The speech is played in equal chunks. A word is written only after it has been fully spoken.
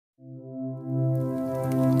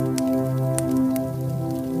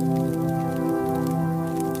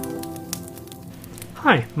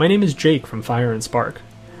Hi, my name is Jake from Fire&Spark.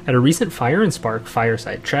 At a recent Fire&Spark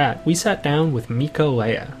Fireside chat, we sat down with Mika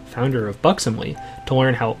Leah, founder of Buxomly, to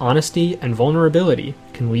learn how honesty and vulnerability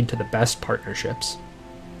can lead to the best partnerships.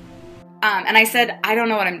 And I said, I don't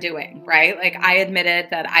know what I'm doing, right? Like, I admitted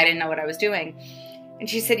that I didn't know what I was doing. And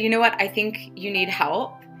she said, you know what? I think you need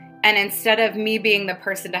help. And instead of me being the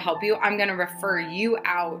person to help you, I'm going to refer you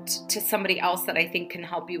out to somebody else that I think can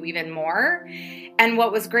help you even more. And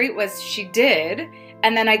what was great was she did.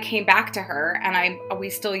 And then I came back to her and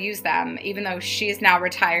we still use them, even though she's now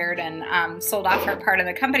retired and sold off her part of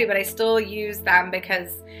the company, but I still use them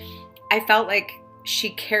because I felt like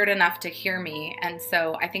she cared enough to hear me. And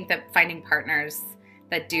so I think that finding partners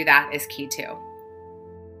that do that is key too.